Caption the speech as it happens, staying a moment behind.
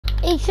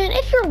Ethan,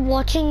 if you're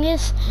watching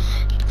this,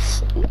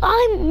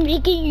 I'm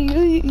making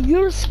you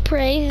your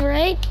surprise,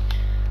 right?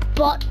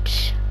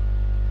 But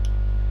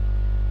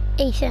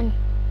Ethan,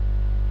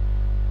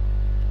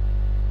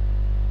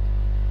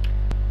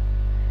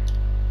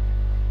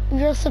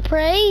 your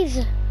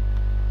surprise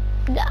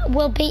that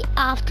will be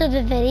after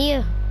the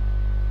video,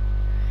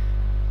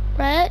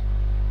 right?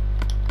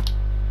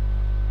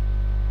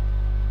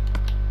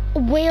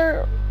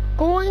 We're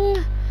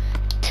going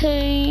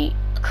to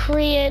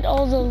create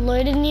all the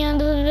loot in the end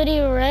of the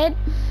video, right?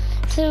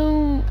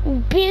 So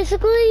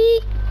basically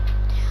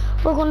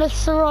we're going to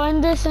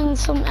surround this in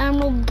some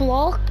emerald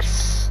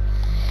blocks,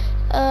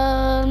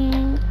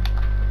 a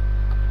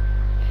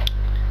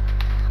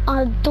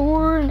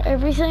door and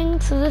everything.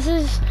 So this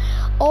is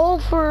all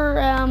for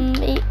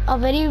a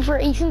video for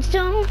Ethan's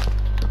channel.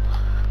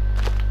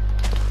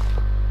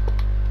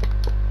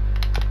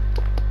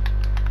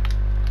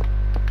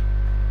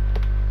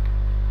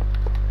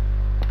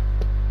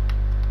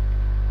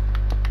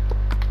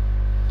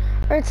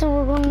 Alright, so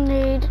we're going to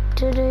need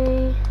to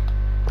do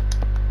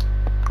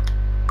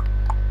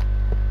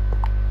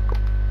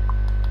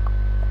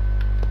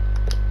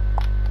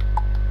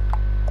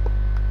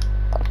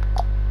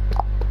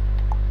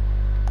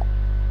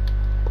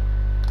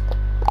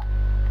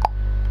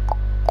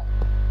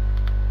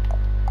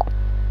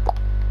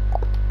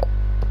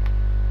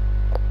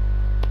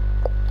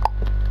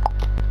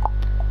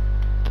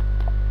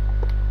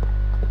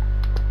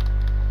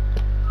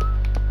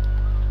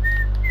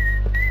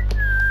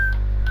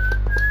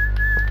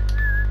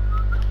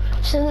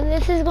so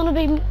this is gonna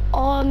be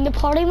on the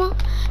party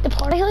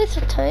house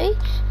too,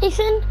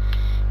 Ethan.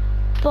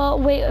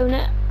 But we own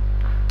it.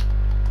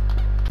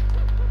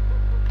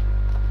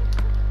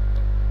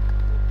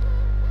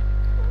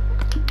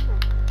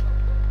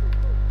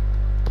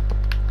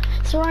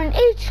 So around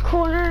each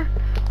corner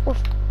with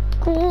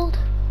gold.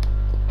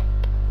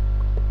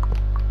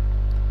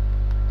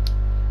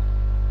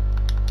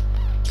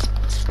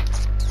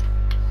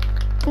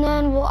 And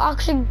then we'll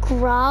actually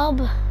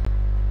grab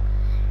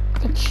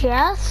the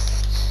chest.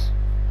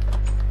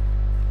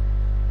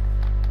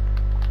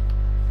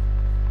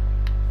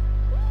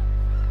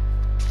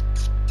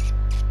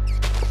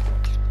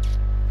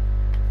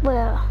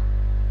 Well,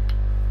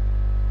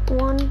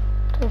 1,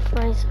 2,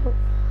 3, so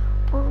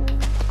 1,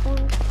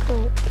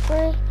 2,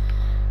 3,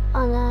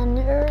 and then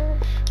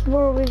there's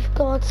where we've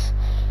got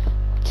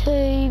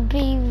to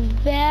be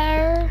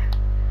very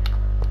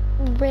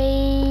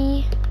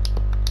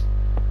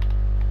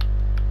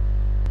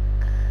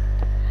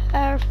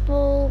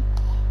careful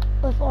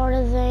with our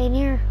design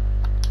here.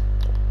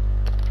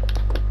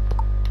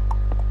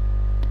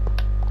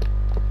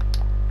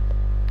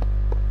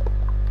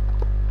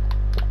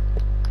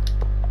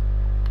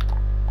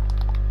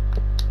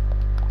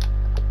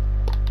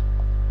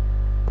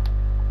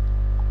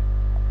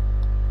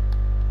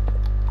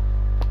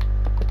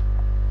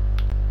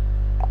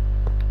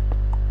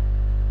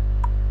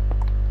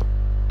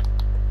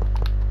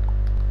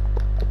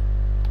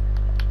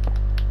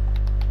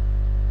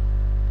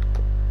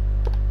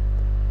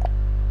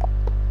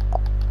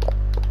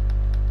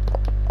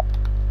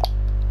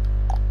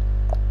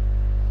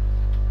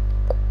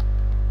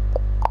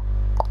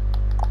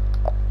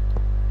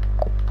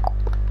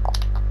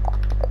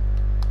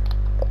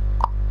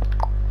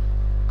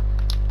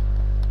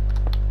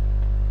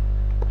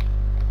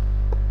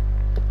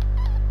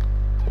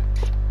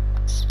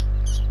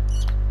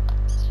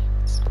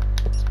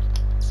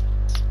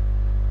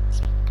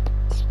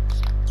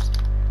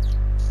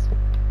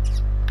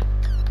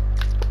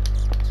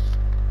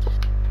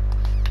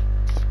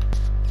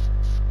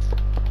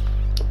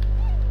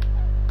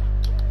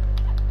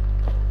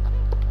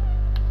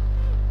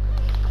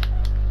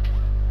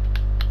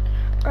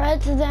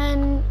 Right, so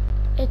then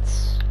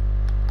it's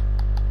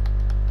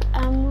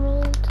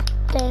emerald,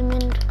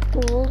 diamond,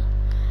 gold,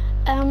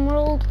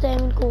 emerald,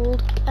 diamond,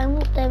 gold,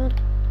 emerald,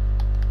 diamond,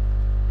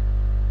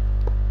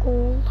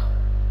 gold.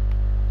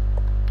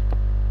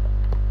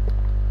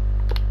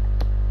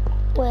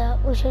 Well,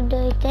 we should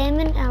do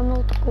diamond,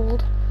 emerald,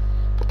 gold,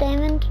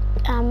 diamond,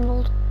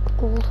 emerald,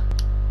 gold.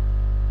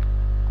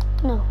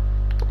 No,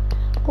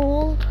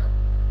 gold.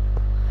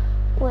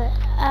 Well,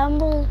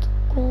 emerald,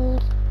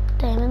 gold,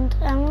 diamond,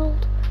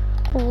 emerald,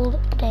 gold,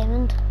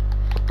 diamond,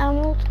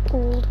 emerald,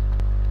 gold,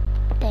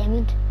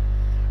 diamond.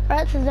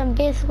 Right, so then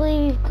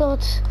basically we've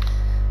got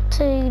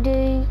to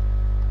do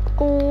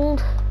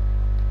gold,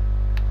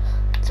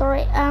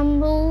 sorry,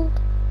 emerald,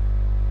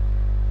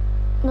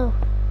 no,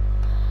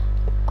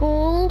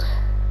 gold,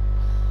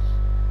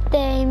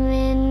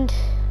 diamond,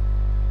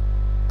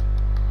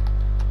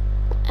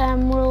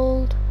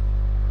 emerald,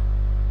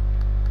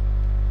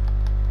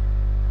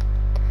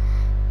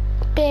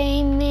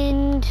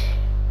 diamond,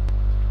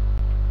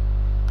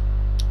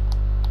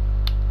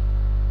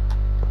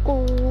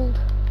 gold,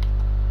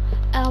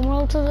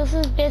 emerald. So this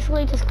is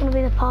basically just going to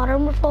be the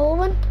pattern we're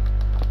following.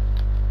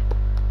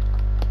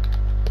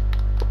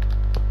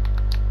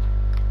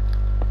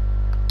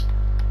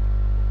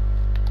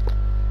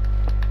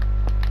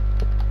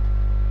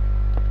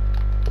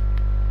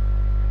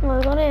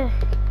 We're gonna.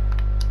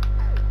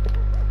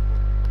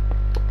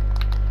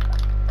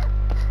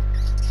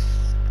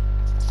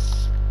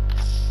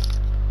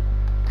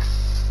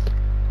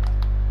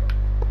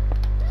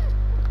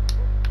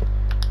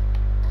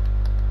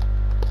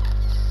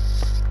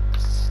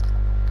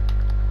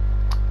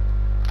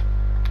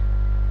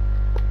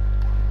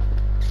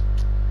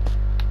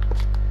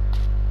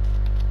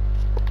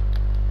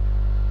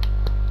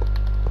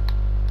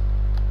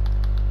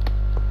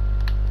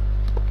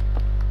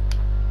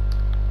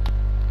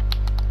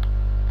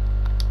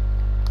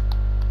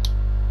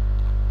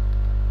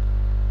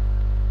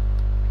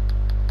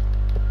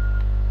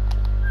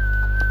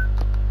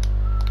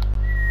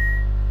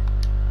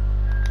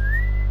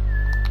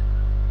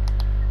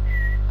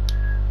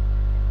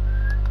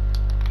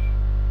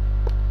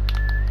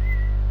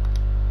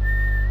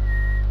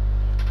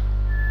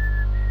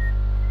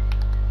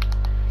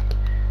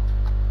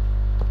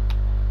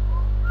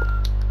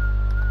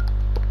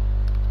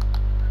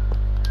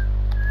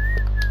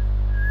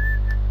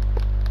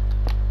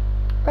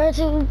 Right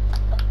to,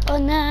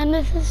 and then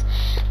this is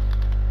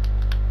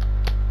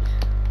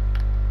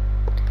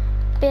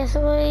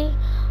basically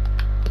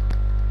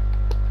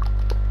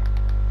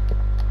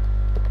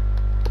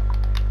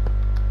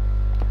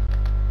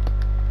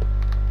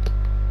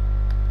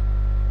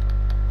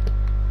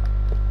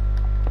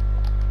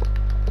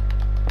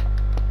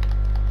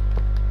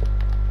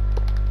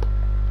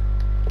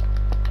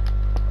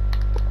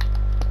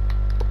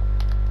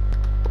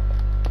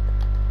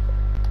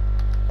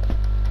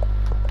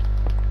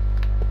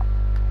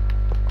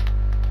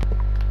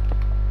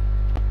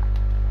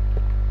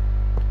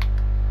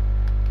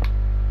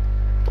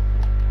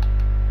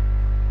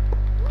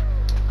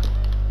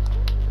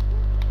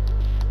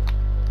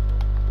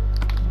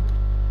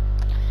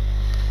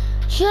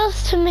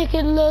just to make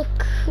it look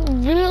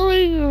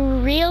really,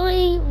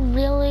 really,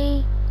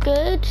 really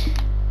good.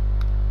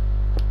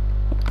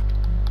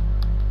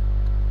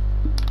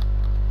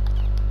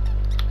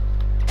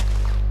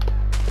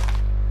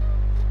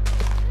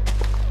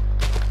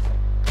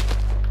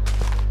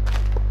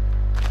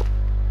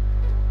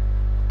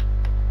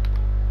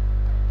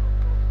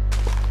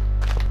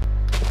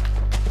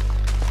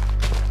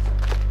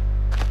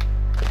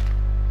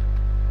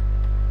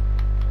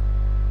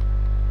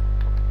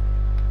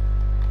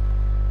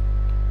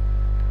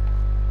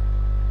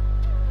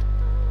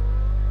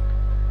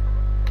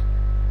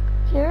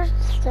 Here's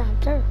the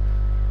center.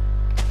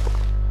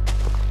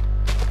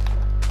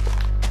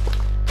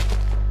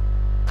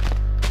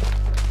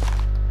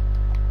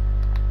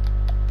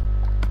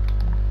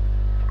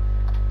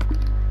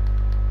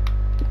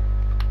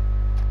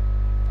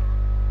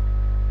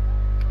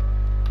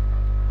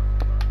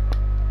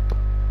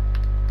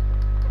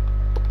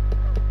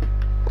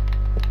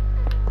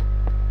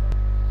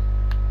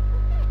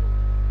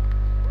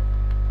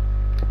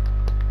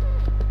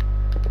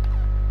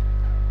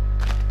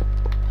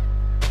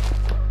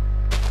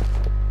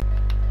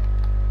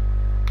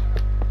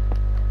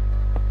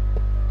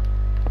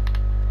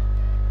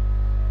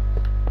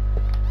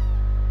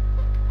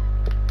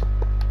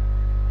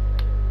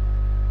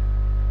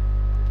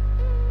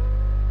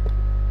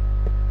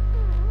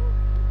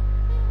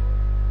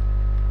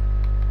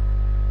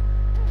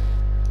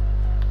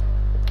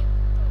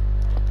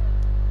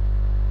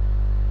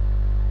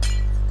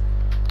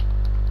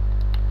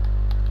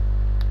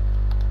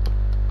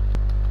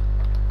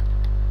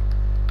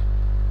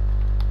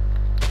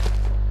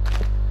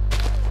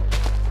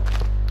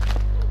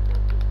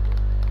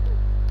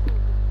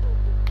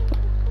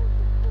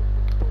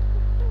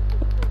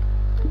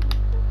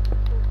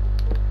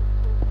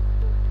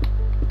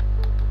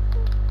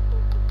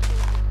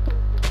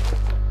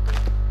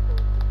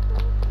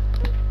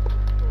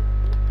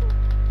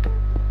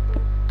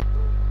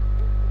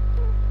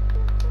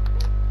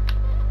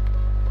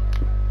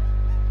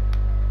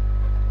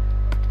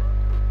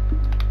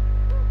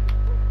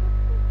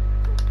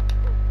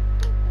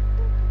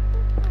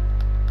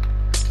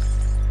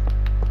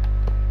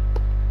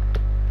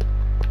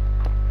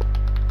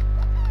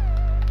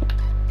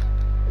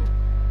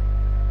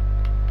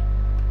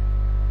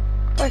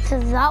 What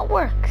says that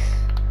works?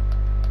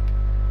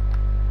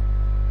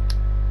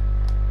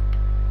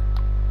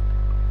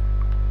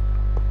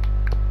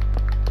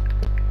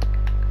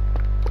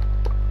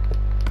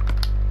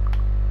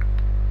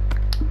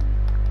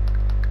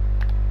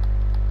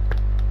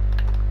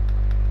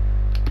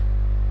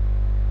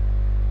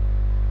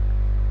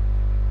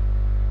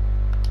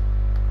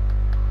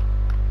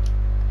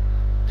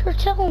 You're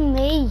telling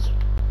me.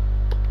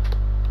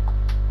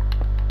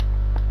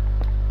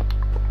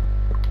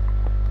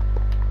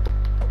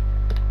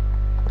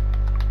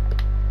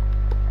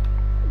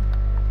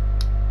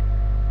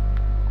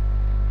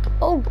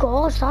 Oh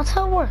gosh, that's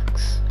how it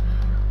works,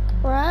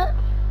 right?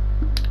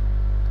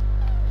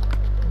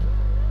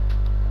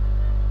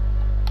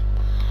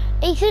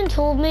 Ethan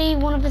told me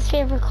one of his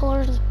favorite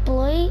colors is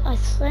blue, I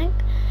think.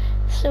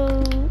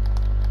 So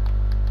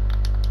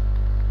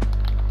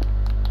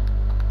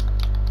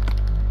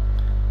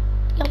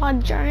yeah, my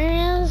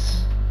journey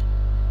is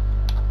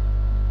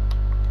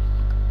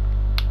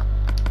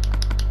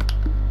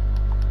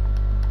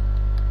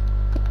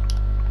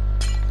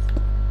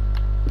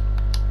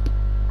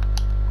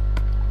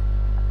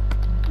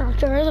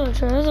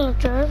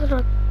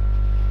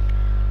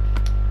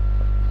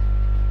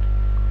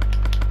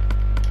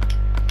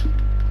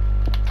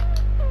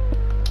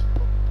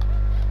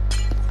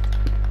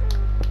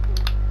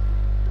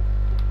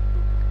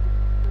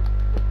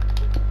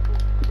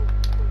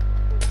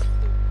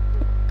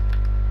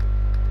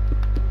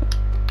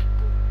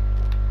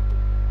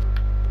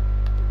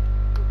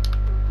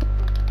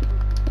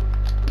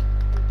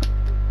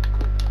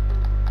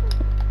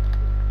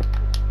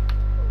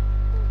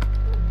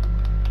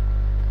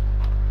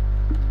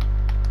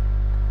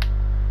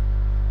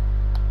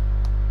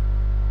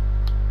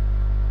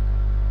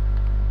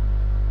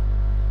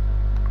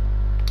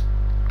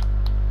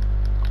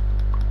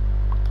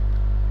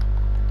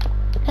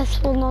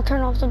This will not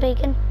turn off the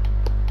beacon.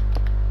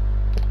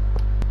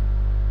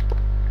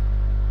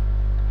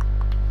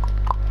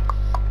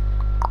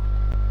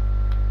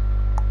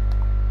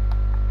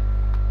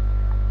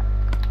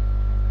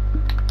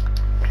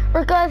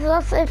 Right guys,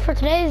 that's it for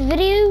today's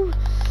video.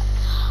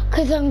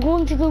 Cause I'm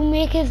going to go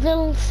make his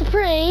little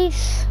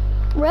surprise.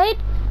 Right?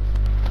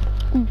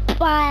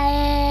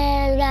 Bye.